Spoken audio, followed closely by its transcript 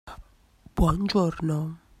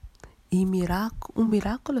Buongiorno. Un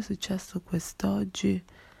miracolo è successo quest'oggi.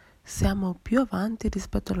 Siamo più avanti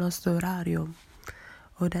rispetto al nostro orario.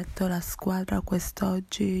 Ho detto alla squadra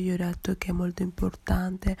quest'oggi, io ho detto che è molto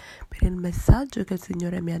importante per il messaggio che il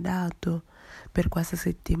Signore mi ha dato per questa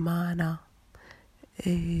settimana.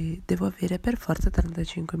 E devo avere per forza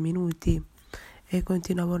 35 minuti. E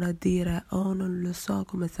continuavano a dire, non lo so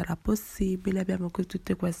come sarà possibile, abbiamo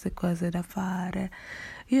tutte queste cose da fare.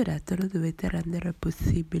 Io ho detto, lo dovete rendere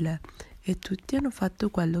possibile. E tutti hanno fatto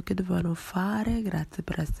quello che dovevano fare. Grazie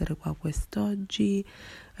per essere qua quest'oggi.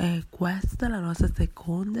 Questa è la nostra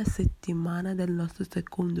seconda settimana del nostro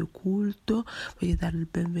secondo culto. Voglio dare il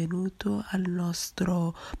benvenuto al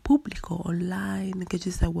nostro pubblico online che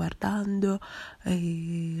ci sta guardando.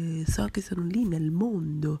 So che sono lì nel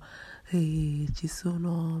mondo. Ci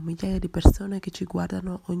sono migliaia di persone che ci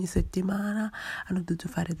guardano ogni settimana. Hanno dovuto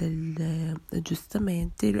fare degli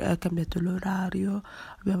aggiustamenti, ha cambiato l'orario,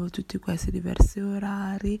 abbiamo tutti questi diversi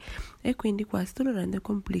orari e quindi questo lo rende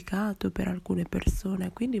complicato per alcune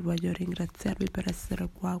persone, quindi voglio ringraziarvi per essere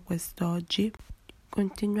qua quest'oggi.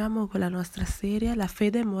 Continuiamo con la nostra serie La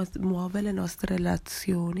fede muove le nostre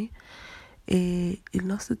relazioni e il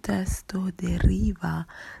nostro testo deriva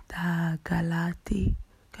da Galati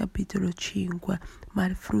capitolo 5, ma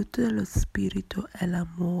il frutto dello spirito è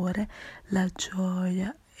l'amore, la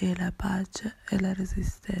gioia e la pace e la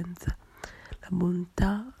resistenza, la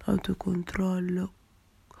bontà, l'autocontrollo.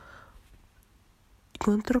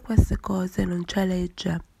 Contro queste cose non c'è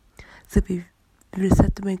legge.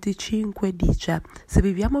 Versetto 25 dice: se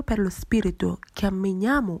viviamo per lo spirito,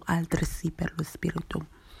 camminiamo altresì per lo spirito.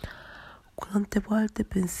 Quante volte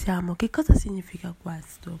pensiamo, che cosa significa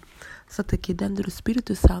questo? State chiedendo allo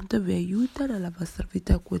Spirito Santo vi aiuta nella vostra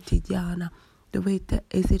vita quotidiana. Dovete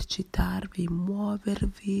esercitarvi,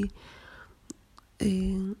 muovervi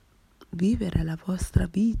e vivere la vostra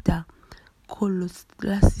vita con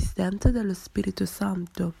l'assistenza dello Spirito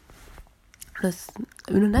Santo.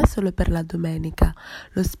 Non è solo per la domenica,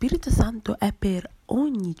 lo Spirito Santo è per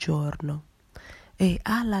ogni giorno e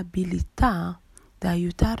ha l'abilità da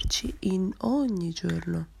aiutarci in ogni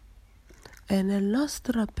giorno. E nella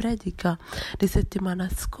nostra predica di settimana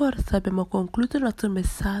scorsa abbiamo concluso il nostro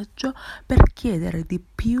messaggio per chiedere di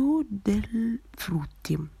più dei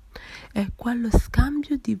frutti. È quello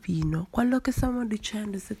scambio divino, quello che stiamo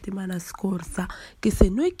dicendo settimana scorsa, che se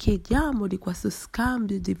noi chiediamo di questo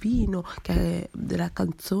scambio divino, che è della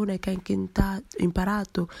canzone che ha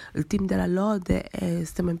imparato il team della Lode e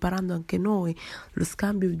stiamo imparando anche noi, lo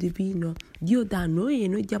scambio divino, Dio dà a noi e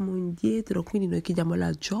noi diamo indietro, quindi noi chiediamo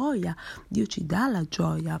la gioia, Dio ci dà la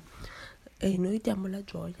gioia e noi diamo la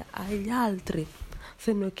gioia agli altri.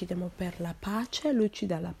 Se noi chiediamo per la pace, Lui ci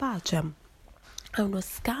dà la pace. È uno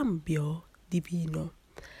scambio divino.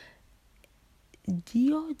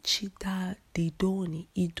 Dio ci dà dei doni,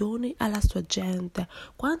 i doni alla sua gente.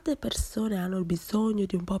 Quante persone hanno bisogno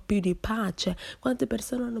di un po' più di pace? Quante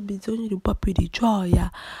persone hanno bisogno di un po' più di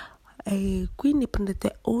gioia? E quindi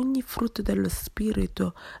prendete ogni frutto dello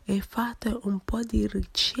spirito e fate un po' di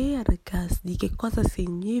ricerca di che cosa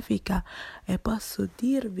significa, e posso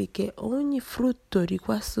dirvi che ogni frutto di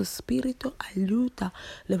questo spirito aiuta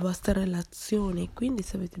le vostre relazioni. Quindi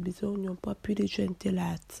se avete bisogno un po' più di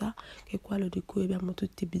gentilezza, che è quello di cui abbiamo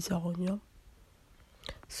tutti bisogno,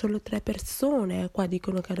 solo 3 persone qua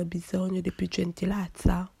dicono che hanno bisogno di più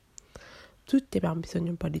gentilezza. Tutti abbiamo bisogno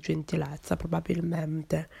un po' di gentilezza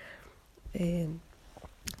probabilmente. Se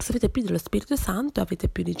avete più dello Spirito Santo avete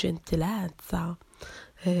più di gentilezza.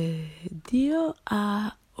 Dio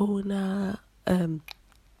ha una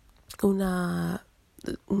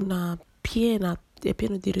è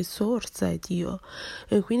pieno di risorse, Dio,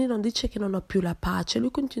 e quindi non dice che non ho più la pace,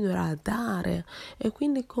 Lui continuerà a dare, e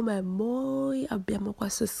quindi come noi abbiamo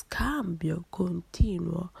questo scambio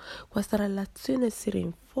continuo, questa relazione si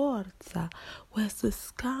rinforza, questo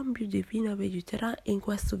scambio divino vi aiuterà in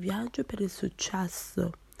questo viaggio per il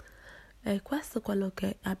successo. E questo è quello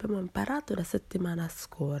che abbiamo imparato la settimana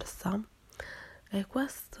scorsa, e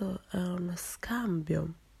questo è uno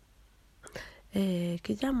scambio. E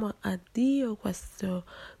chiediamo a Dio questo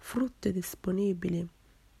frutto disponibile.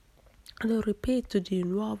 Lo ripeto di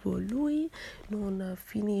nuovo, Lui non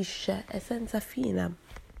finisce, è senza fine.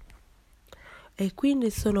 E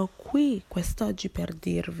quindi sono qui quest'oggi per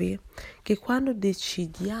dirvi che quando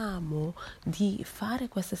decidiamo di fare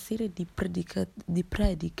questa serie di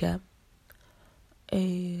prediche,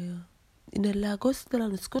 nell'agosto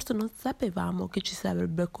dell'anno scorso non sapevamo che ci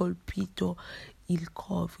sarebbe colpito il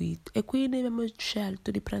Covid e quindi abbiamo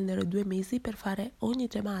scelto di prendere 2 mesi per fare ogni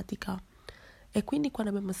tematica E quindi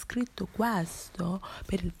quando abbiamo scritto questo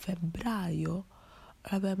per il febbraio,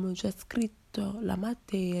 abbiamo già scritto la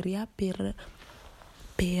materia per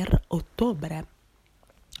ottobre.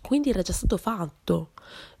 Quindi era già stato fatto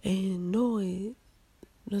e noi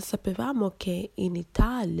non sapevamo che in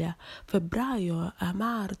Italia febbraio a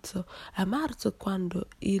marzo quando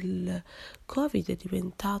il Covid è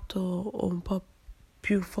diventato un po'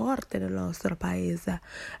 più forte nel nostro paese,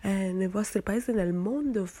 nei vostri paesi, nel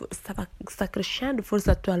mondo sta crescendo forse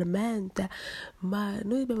attualmente, ma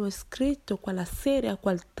noi abbiamo scritto quella serie a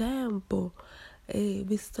quel tempo e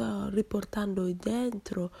vi sto riportando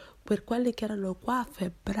dentro per quelli che erano qua a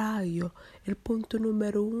febbraio. Il punto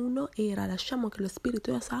numero 1 era: lasciamo che lo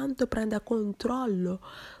Spirito Santo prenda controllo.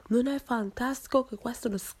 Non è fantastico che questo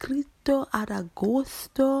l'ho scritto ad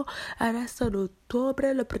agosto, adesso ad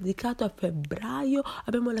ottobre, l'ho predicato a febbraio,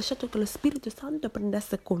 abbiamo lasciato che lo Spirito Santo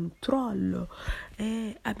prendesse controllo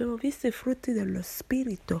e abbiamo visto i frutti dello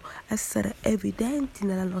Spirito essere evidenti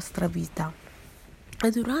nella nostra vita. E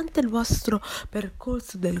durante il vostro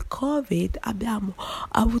percorso del Covid abbiamo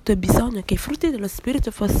avuto bisogno che i frutti dello Spirito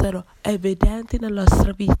fossero evidenti nella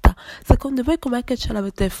nostra vita. Secondo voi com'è che ce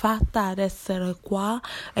l'avete fatta ad essere qua?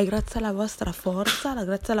 È grazie alla vostra forza,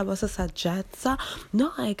 grazie alla vostra saggezza?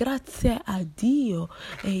 No, è grazie a Dio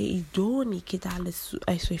e i doni che dà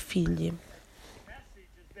ai suoi figli.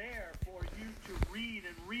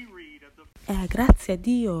 È grazie a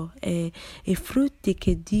Dio e i frutti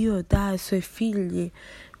che Dio dà ai suoi figli.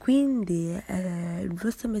 Quindi il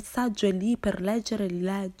vostro messaggio è lì per leggere e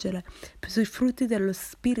rileggere sui frutti dello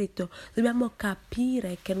Spirito. Dobbiamo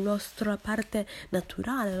capire che la nostra parte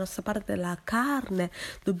naturale, la nostra parte della carne,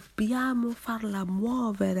 dobbiamo farla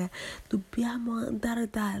muovere, dobbiamo andare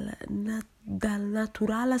dal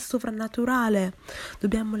naturale al sovrannaturale,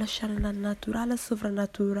 dobbiamo lasciare dal naturale al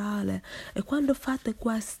sovrannaturale. E quando fate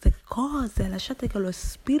queste cose lasciate che lo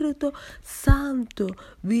Spirito Santo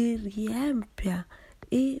vi riempia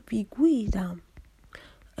e vi guida.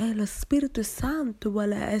 E lo Spirito Santo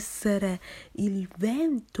vuole essere il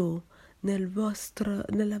vento nella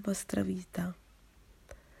vostra vita.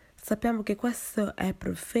 Sappiamo che questo è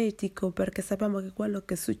profetico perché sappiamo che quello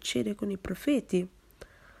che succede con i profeti,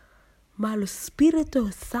 ma lo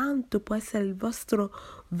Spirito Santo può essere il vostro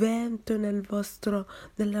vento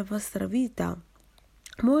nella vostra vita.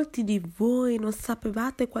 Molti di voi non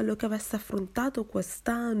sapevate quello che avesse affrontato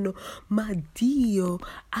quest'anno, ma Dio,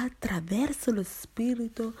 attraverso lo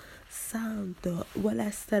Spirito Santo, vuole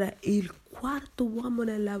essere il quarto uomo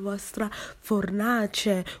nella vostra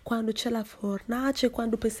fornace. Quando c'è la fornace,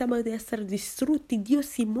 quando pensiamo di essere distrutti, Dio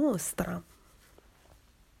si mostra.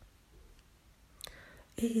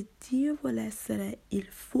 E Dio vuole essere il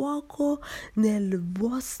fuoco nel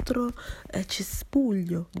vostro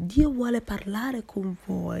cespuglio. Dio vuole parlare con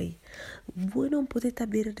voi. Voi non potete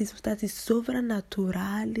avere risultati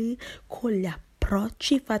sovrannaturali con gli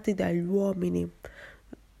approcci fatti dagli uomini.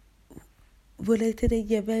 Volete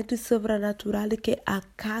degli eventi sovrannaturali che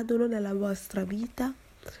accadono nella vostra vita?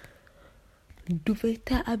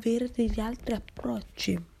 Dovete avere degli altri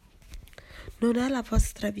approcci. Non è la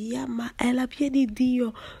vostra via, ma è la via di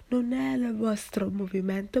Dio. Non è il vostro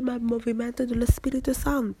movimento, ma il movimento dello Spirito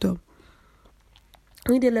Santo.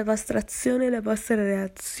 Quindi le vostre azioni, le vostre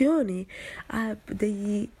reazioni a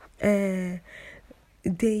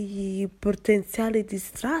dei potenziali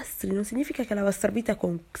disastri non significa che la vostra vita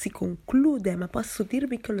si conclude, ma posso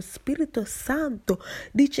dirvi che lo Spirito Santo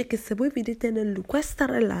dice che se voi vedete questa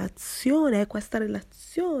relazione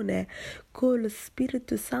con lo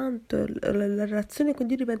Spirito Santo, la relazione con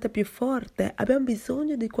Dio diventa più forte. Abbiamo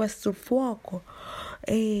bisogno di questo fuoco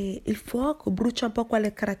e il fuoco brucia un po'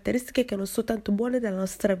 quelle caratteristiche che non sono tanto buone della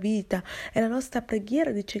nostra vita, e la nostra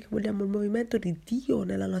preghiera dice che vogliamo il movimento di Dio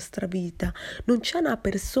nella nostra vita. Non c'è una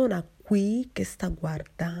persona qui che sta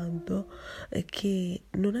guardando che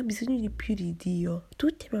non ha bisogno di più di Dio.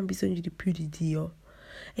 Tutti abbiamo bisogno di più di Dio,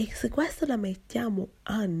 e se questo la mettiamo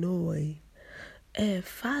a noi è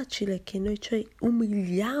facile che noi ci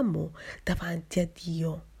umiliamo davanti a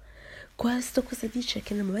Dio. Questo cosa dice?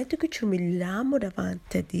 Che nel momento che ci umiliamo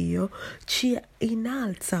davanti a Dio ci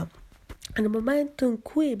innalza. Nel momento in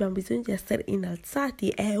cui abbiamo bisogno di essere innalzati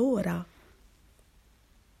è ora.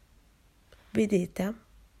 Vedete?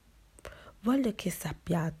 Voglio che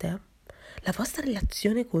sappiate, la vostra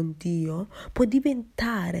relazione con Dio può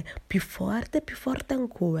diventare più forte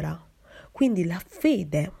ancora. Quindi la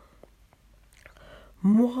fede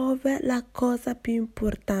muove la cosa più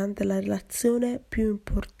importante, la relazione più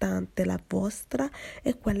importante, la vostra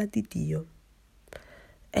è quella di Dio.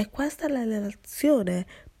 E questa è la relazione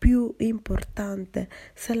più importante.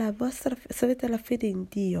 Se avete la fede in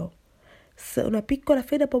Dio, Se una piccola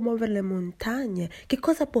fede può muovere le montagne, che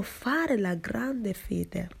cosa può fare la grande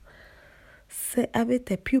fede? Se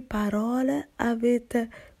avete più parole, avete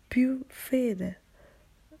più fede.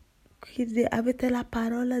 Quindi avete la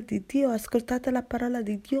parola di Dio, ascoltate la parola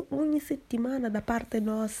di Dio ogni settimana da parte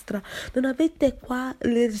nostra. Non avete qua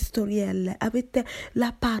le storielle, avete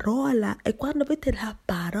la parola, e quando avete la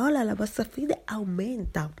parola la vostra fede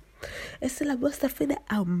aumenta. E se la vostra fede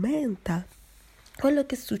aumenta, quello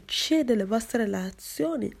che succede, le vostre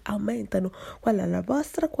relazioni aumentano, quella la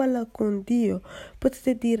vostra, quella con Dio.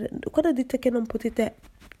 Potete dire, quando dite che non potete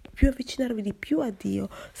più avvicinarvi di più a Dio,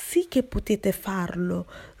 sì che potete farlo.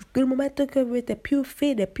 Nel momento che avete più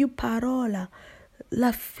fede, più parola,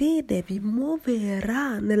 la fede vi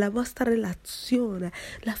muoverà nella vostra relazione.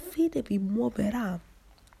 La fede vi muoverà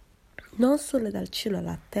non solo dal cielo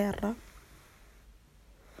alla terra,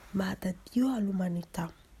 ma da Dio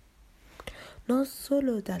all'umanità. Non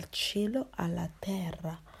solo dal cielo alla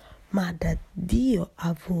terra, ma da Dio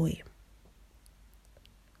a voi.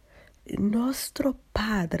 Il nostro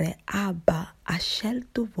Padre Abba ha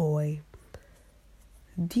scelto voi.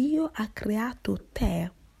 Dio ha creato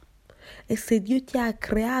te. E se Dio ti ha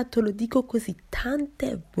creato, lo dico così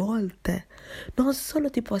tante volte, non solo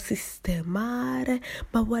ti può sistemare,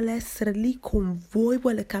 ma vuole essere lì con voi,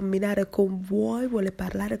 vuole camminare con voi, vuole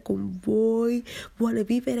parlare con voi, vuole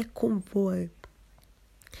vivere con voi.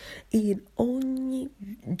 In ogni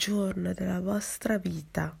giorno della vostra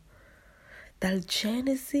vita, dal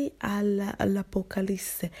Genesi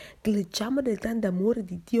all'Apocalisse, leggiamo del grande amore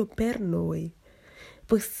di Dio per noi.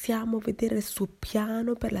 Possiamo vedere il suo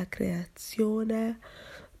piano per la creazione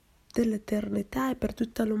dell'eternità e per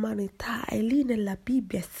tutta l'umanità. È lì nella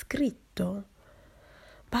Bibbia, è scritto.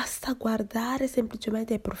 Basta guardare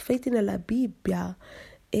semplicemente i profeti nella Bibbia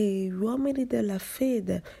e gli uomini della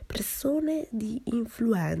fede, persone di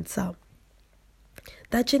influenza,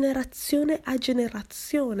 da generazione a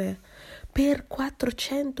generazione, per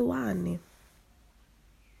 400 anni.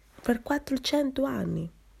 Per 400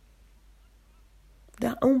 anni.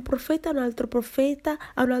 Da un profeta a un altro profeta,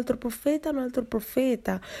 a un altro profeta, a un altro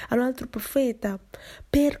profeta, a un altro profeta,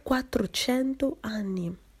 per 400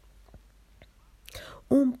 anni.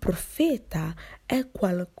 Un profeta è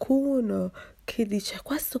qualcuno che dice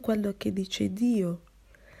questo è quello che dice Dio.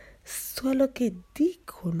 Solo che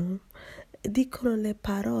dicono le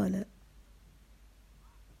parole.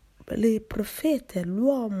 Le profete,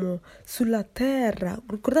 l'uomo sulla terra,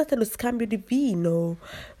 ricordate lo scambio divino,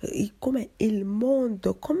 come il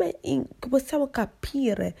mondo, come possiamo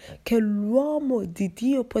capire che l'uomo di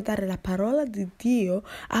Dio può dare la parola di Dio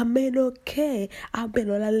a meno che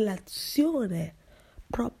abbiano la relazione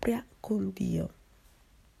propria con Dio.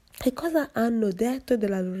 E cosa hanno detto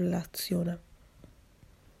della loro relazione?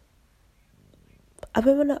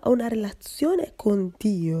 Avevano una relazione con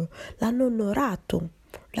Dio, l'hanno onorato.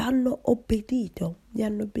 L'hanno obbedito, gli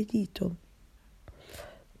hanno obbedito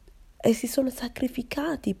e si sono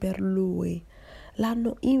sacrificati per lui,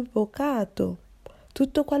 l'hanno invocato.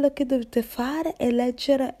 Tutto quello che dovete fare è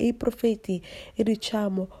leggere i profeti e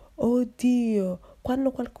diciamo, oh Dio,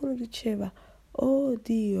 quando qualcuno diceva, oh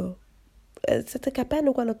Dio, state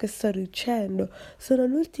capendo quello che sto dicendo? Sono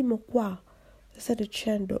l'ultimo qua, sto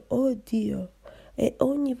dicendo, oh Dio, e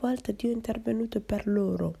ogni volta Dio è intervenuto per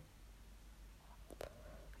loro.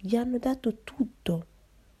 Gli hanno dato tutto,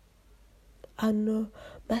 hanno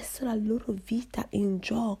messo la loro vita in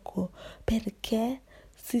gioco perché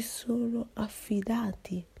si sono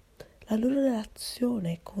affidati. La loro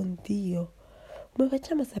relazione con Dio, come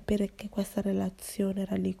facciamo a sapere che questa relazione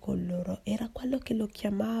era lì con loro? Era quello che lo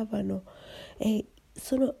chiamavano e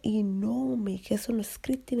sono i nomi che sono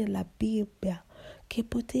scritti nella Bibbia, che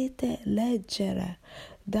potete leggere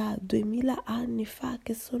da 2000 anni fa,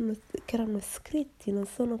 che erano scritti, non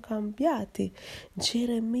sono cambiati.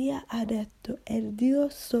 Geremia ha detto, è Dio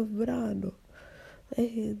sovrano,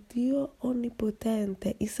 è Dio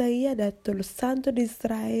onnipotente. Isaia ha detto, lo santo di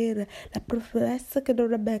Israele, la promessa che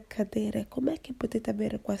dovrebbe accadere. Com'è che potete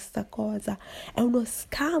avere questa cosa? È uno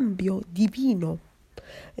scambio divino.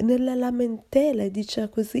 Nella lamentela dice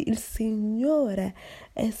così, il Signore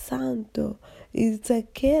è santo.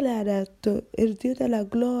 Ezechiele ha detto, il Dio della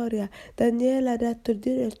gloria. Daniele ha detto, il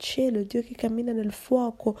Dio del cielo, il Dio che cammina nel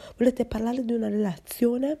fuoco. Volete parlare di una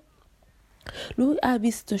relazione? Lui ha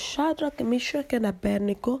visto Shadrach, Meshach e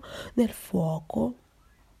Abednego nel fuoco.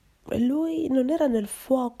 Lui non era nel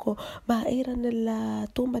fuoco, ma era nella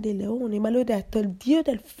tomba dei leoni. Ma lui ha detto, il Dio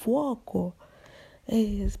del fuoco.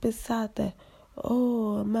 E pensate,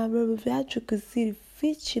 oh, ma un viaggio così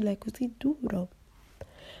difficile, così duro.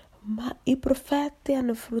 Ma i profeti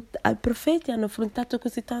hanno affrontato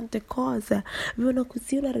così tante cose, avevano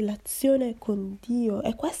così una relazione con Dio,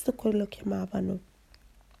 e questo è quello che chiamavano.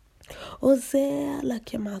 Osea l'ha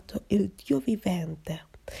chiamato il Dio vivente,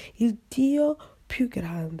 il Dio più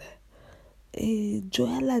grande. E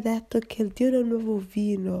Gioele ha detto che il Dio del nuovo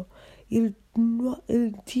vino, il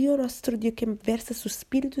Dio nostro Dio che versa il suo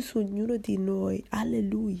spirito su ognuno di noi.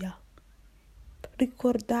 Alleluia.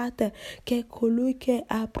 Ricordate che è colui che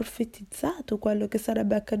ha profetizzato quello che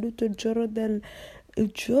sarebbe accaduto il giorno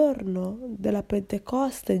della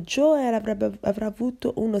Pentecoste. Gioele avrà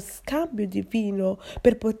avuto uno scambio divino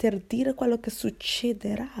per poter dire quello che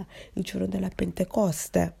succederà il giorno della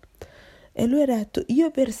Pentecoste. E lui ha detto,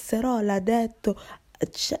 io verserò, l'ha detto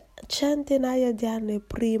centinaia di anni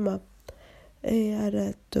prima, e ha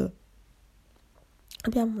detto,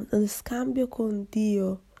 abbiamo uno scambio con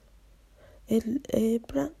Dio. E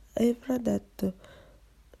ha detto,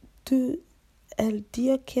 tu è il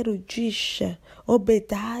Dio che ruggisce.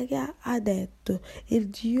 Obbediah ha detto, il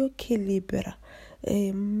Dio che libera.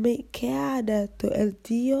 Che ha detto, è il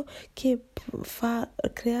Dio che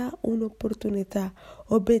crea un'opportunità.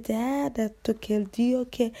 Obbediah ha detto che è il Dio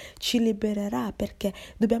che ci libererà, perché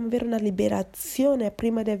dobbiamo avere una liberazione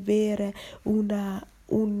prima di avere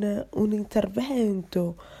un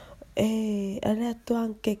intervento. E ha detto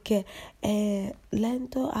anche che è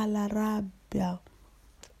lento alla rabbia.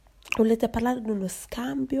 Volete parlare di uno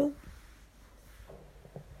scambio?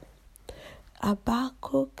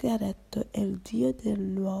 Abacuc ha detto è il Dio del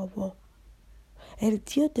nuovo. È il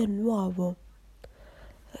Dio del nuovo.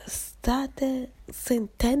 State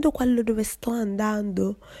sentendo quello dove sto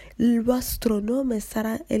andando? Il vostro nome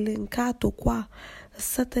sarà elencato qua.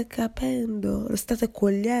 State capendo? Lo state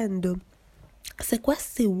cogliendo? Se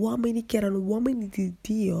questi uomini che erano uomini di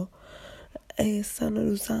Dio stanno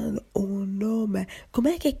usando un nome,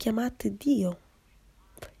 com'è che chiamate Dio?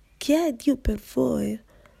 Chi è Dio per voi?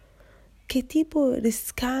 Che tipo di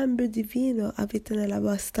scambio divino avete nella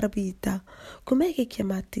vostra vita? Com'è che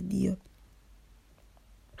chiamate Dio?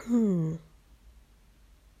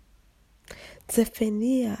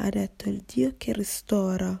 Zefania ha detto il Dio che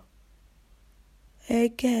ristora.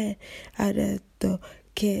 E che ha detto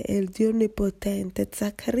che è il Dio onnipotente.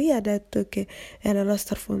 Zaccaria ha detto che è la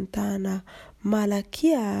nostra fontana.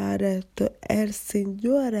 Malachia ha detto è il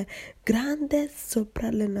Signore grande sopra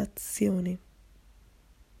le nazioni.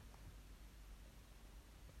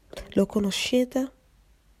 Lo conoscete?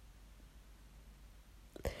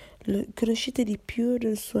 Lo conoscete di più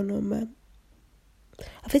del suo nome?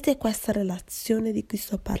 Avete questa relazione di cui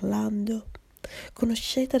sto parlando?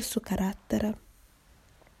 Conoscete il suo carattere?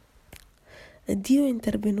 Dio è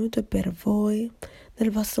intervenuto per voi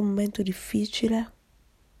nel vostro momento difficile?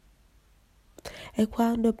 E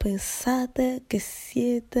quando pensate che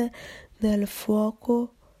siete nel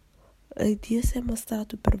fuoco, Dio si è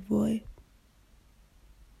mostrato per voi?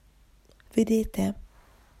 Vedete?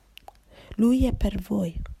 Lui è per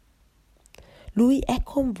voi. Lui è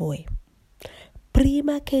con voi.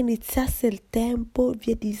 Prima che iniziasse il tempo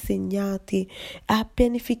vi ha disegnati, ha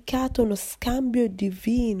pianificato uno scambio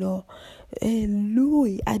divino e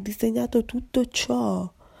Lui ha disegnato tutto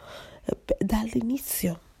ciò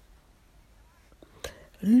dall'inizio.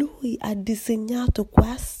 Lui ha disegnato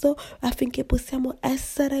questo affinché possiamo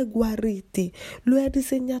essere guariti. Lui ha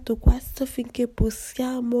disegnato questo affinché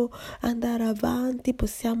possiamo andare avanti,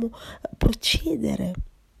 possiamo procedere.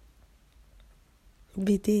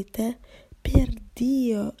 Vedete? Per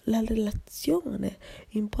Dio la relazione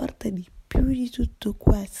importa di più di tutto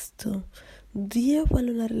questo. Dio vuole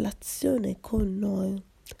una relazione con noi.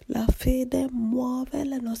 La fede muove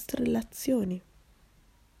le nostre relazioni.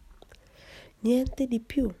 Niente di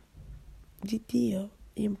più di Dio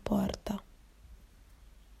importa.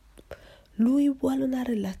 Lui vuole una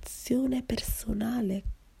relazione personale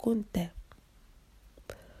con te.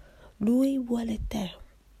 Lui vuole te.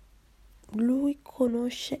 Lui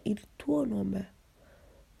conosce il tuo nome.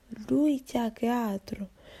 Lui ti ha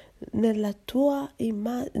creato nella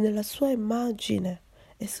sua immagine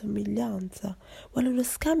e somiglianza. Vuole uno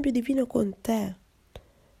scambio divino con te.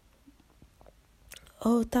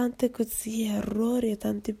 Ho tanti così errori,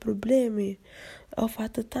 tanti problemi. Ho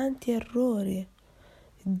fatto tanti errori.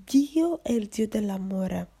 Dio è il Dio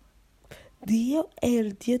dell'amore. Dio è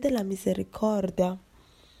il Dio della misericordia.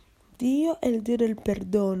 Dio è il Dio del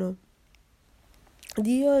perdono.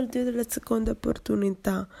 Dio è il Dio della seconda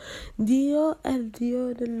opportunità. Dio è il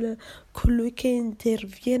Dio colui che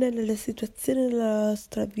interviene nelle situazioni della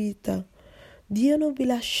nostra vita. Dio non vi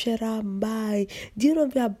lascerà mai, Dio non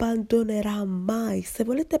vi abbandonerà mai. Se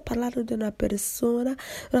volete parlare di una persona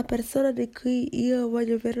di cui io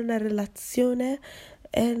voglio avere una relazione,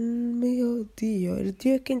 è il mio Dio, il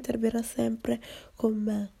Dio che interverrà sempre con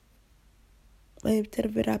me. E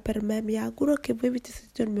interverrà per me. Mi auguro che voi avete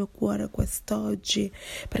sentito il mio cuore quest'oggi,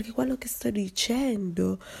 perché quello che sto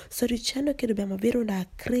dicendo che dobbiamo avere una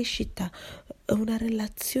crescita, una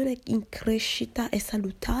relazione in crescita e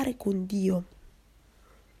salutare con Dio,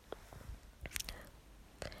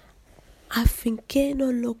 affinché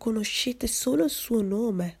non lo conoscete solo il suo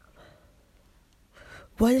nome.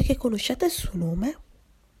 Voglio che conosciate il suo nome,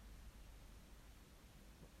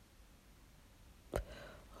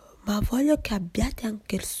 ma voglio che abbiate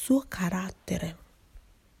anche il suo carattere.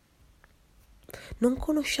 Non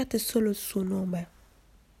conosciate solo il suo nome,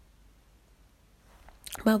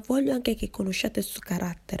 ma voglio anche che conosciate il suo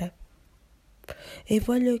carattere. E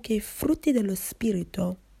voglio che i frutti dello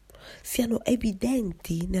Spirito siano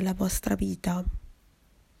evidenti nella vostra vita.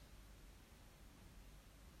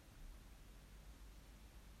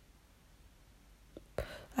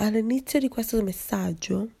 All'inizio di questo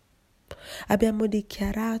messaggio abbiamo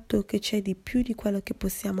dichiarato che c'è di più di quello che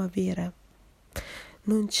possiamo avere.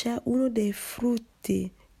 Non c'è uno dei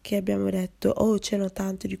frutti che abbiamo detto, oh, c'è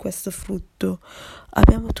tanto di questo frutto.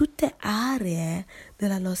 Abbiamo tutte aree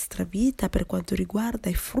della nostra vita per quanto riguarda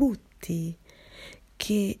i frutti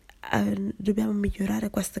che dobbiamo migliorare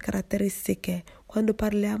queste caratteristiche. Quando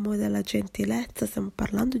parliamo della gentilezza stiamo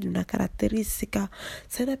parlando di una caratteristica.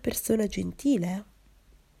 Sei una persona gentile?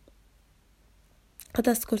 State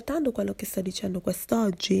ascoltando quello che sto dicendo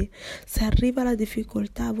quest'oggi? Se arriva la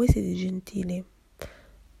difficoltà, voi siete gentili,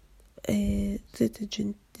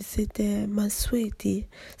 siete mansueti,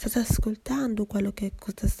 state ascoltando quello che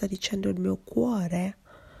cosa sta dicendo il mio cuore.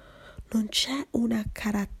 Non c'è una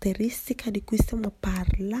caratteristica di cui stiamo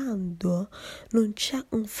parlando, non c'è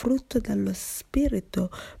un frutto dello spirito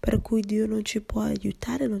per cui Dio non ci può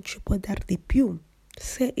aiutare, non ci può dar di più.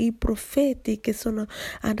 Se i profeti che sono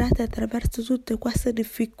andati attraverso tutte queste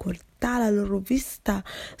difficoltà, la loro vita,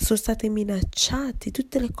 sono stati minacciati,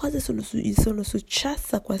 tutte le cose sono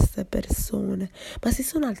successe a queste persone, ma si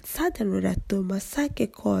sono alzati e hanno detto, ma sai che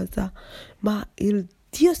cosa? Ma il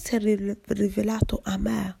Dio si è rivelato a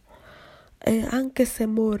me. E anche se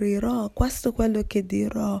morirò, questo è quello che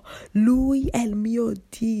dirò. Lui è il mio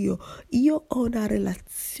Dio. Io ho una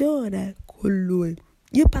relazione con Lui.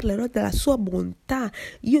 Io parlerò della sua bontà,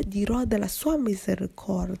 io dirò della sua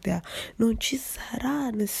misericordia. Non ci sarà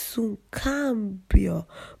nessun cambio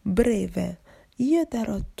breve. Io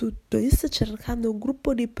darò tutto. Io sto cercando un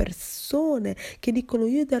gruppo di persone che dicono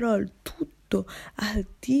io darò il tutto al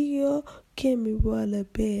Dio che mi vuole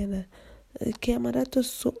bene, che mi ha dato il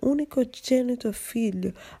suo unicogenito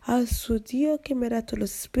figlio, al suo Dio che mi ha dato lo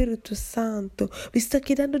Spirito Santo. Vi sto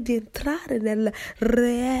chiedendo di entrare nella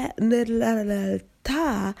realtà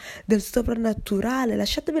del soprannaturale.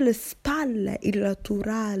 Lasciatevi alle spalle il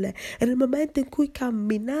naturale e nel momento in cui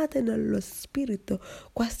camminate nello Spirito,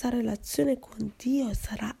 questa relazione con Dio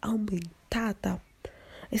sarà aumentata.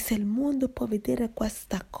 E se il mondo può vedere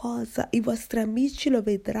questa cosa, i vostri amici lo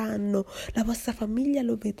vedranno, la vostra famiglia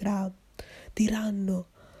lo vedrà. Diranno,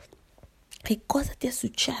 che cosa ti è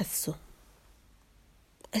successo?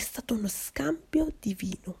 È stato uno scambio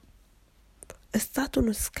divino. È stato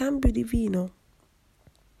uno scambio divino.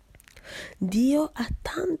 Dio ha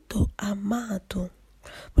tanto amato.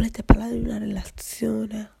 Volete parlare di una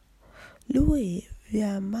relazione? Lui vi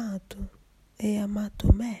ha amato e ha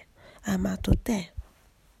amato me, ha amato te.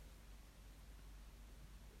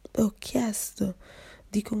 Ho chiesto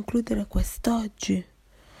di concludere quest'oggi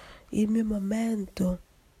il mio momento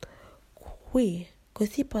qui,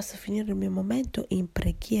 così posso finire il mio momento in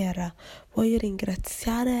preghiera. Voglio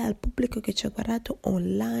ringraziare al pubblico che ci ha guardato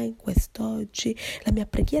online quest'oggi. La mia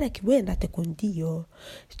preghiera è che voi andate con Dio.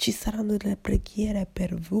 Ci saranno delle preghiere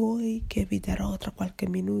per voi che vi darò tra qualche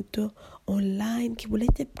minuto online,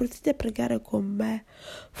 che potete pregare con me.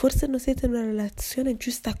 Forse non siete in una relazione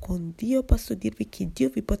giusta con Dio, posso dirvi che Dio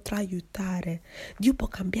vi potrà aiutare. Dio può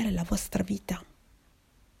cambiare la vostra vita.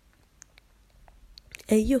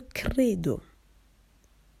 E io credo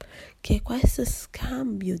che questo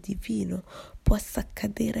scambio divino possa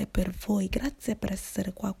accadere per voi. Grazie per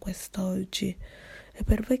essere qua quest'oggi e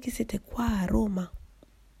per voi che siete qua a Roma.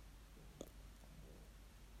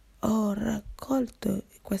 Ho raccolto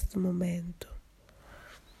questo momento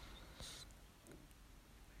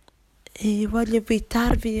e voglio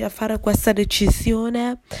invitarvi a fare questa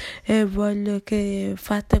decisione e voglio che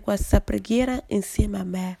fate questa preghiera insieme a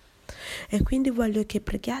me. E quindi voglio che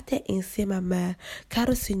preghiate insieme a me.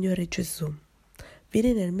 Caro Signore Gesù,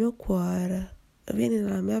 vieni nel mio cuore, vieni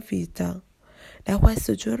nella mia vita. Da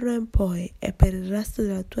questo giorno in poi e per il resto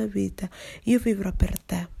della tua vita io vivrò per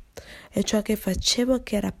te. E ciò che facevo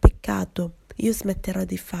che era peccato, io smetterò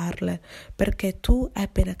di farle, perché tu hai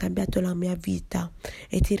appena cambiato la mia vita.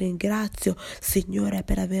 E ti ringrazio, Signore,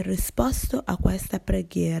 per aver risposto a questa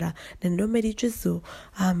preghiera. Nel nome di Gesù.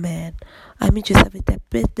 Amen. Amici, se avete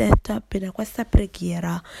detto appena questa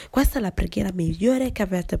preghiera, questa è la preghiera migliore che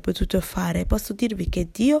avete potuto fare. Posso dirvi che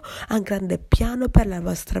Dio ha un grande piano per la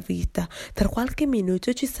vostra vita. Tra qualche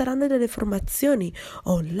minuto ci saranno delle formazioni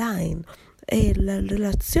online. E la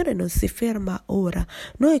relazione non si ferma ora.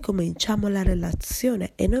 Noi cominciamo la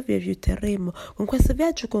relazione e noi vi aiuteremo con questo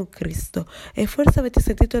viaggio con Cristo. E forse avete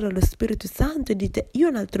sentito dallo Spirito Santo e dite: io ho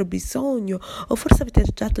un altro bisogno, o forse avete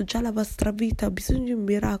dato già la vostra vita, ho bisogno di un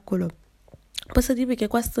miracolo. Posso dirvi che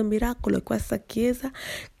questo miracolo e questa chiesa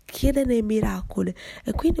chiede nei miracoli,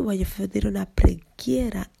 e quindi voglio vedere una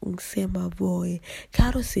preghiera insieme a voi.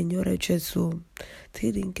 Caro Signore Gesù,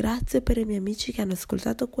 ti ringrazio per i miei amici che hanno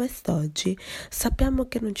ascoltato quest'oggi. Sappiamo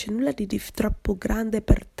che non c'è nulla di troppo grande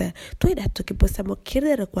per te. Tu hai detto che possiamo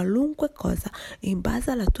chiedere qualunque cosa in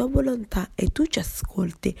base alla tua volontà e tu ci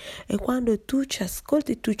ascolti, e quando tu ci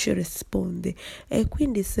ascolti tu ci rispondi. E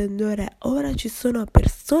quindi, Signore, ora ci sono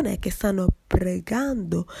persone che stanno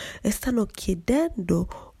pregando e stanno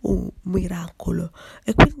chiedendo un miracolo,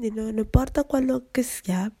 e quindi non importa quello che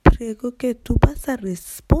sia, prego che tu possa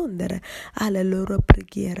rispondere alle loro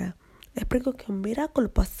preghiere, e prego che un miracolo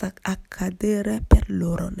possa accadere per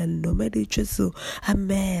loro nel nome di Gesù.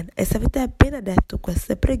 Amen. E se avete appena detto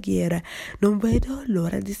queste preghiere, non vedo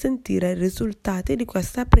l'ora di sentire i risultati di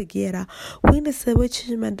questa preghiera. Quindi se voi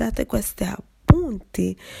ci mandate questi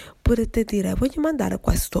appunti, potete dire: voglio mandare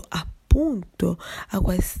questo appunto a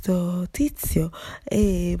questo tizio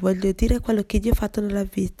e voglio dire quello che Dio ha fatto nella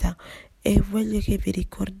vita, e voglio che vi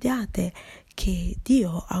ricordiate che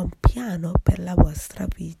Dio ha un piano per la vostra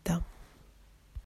vita.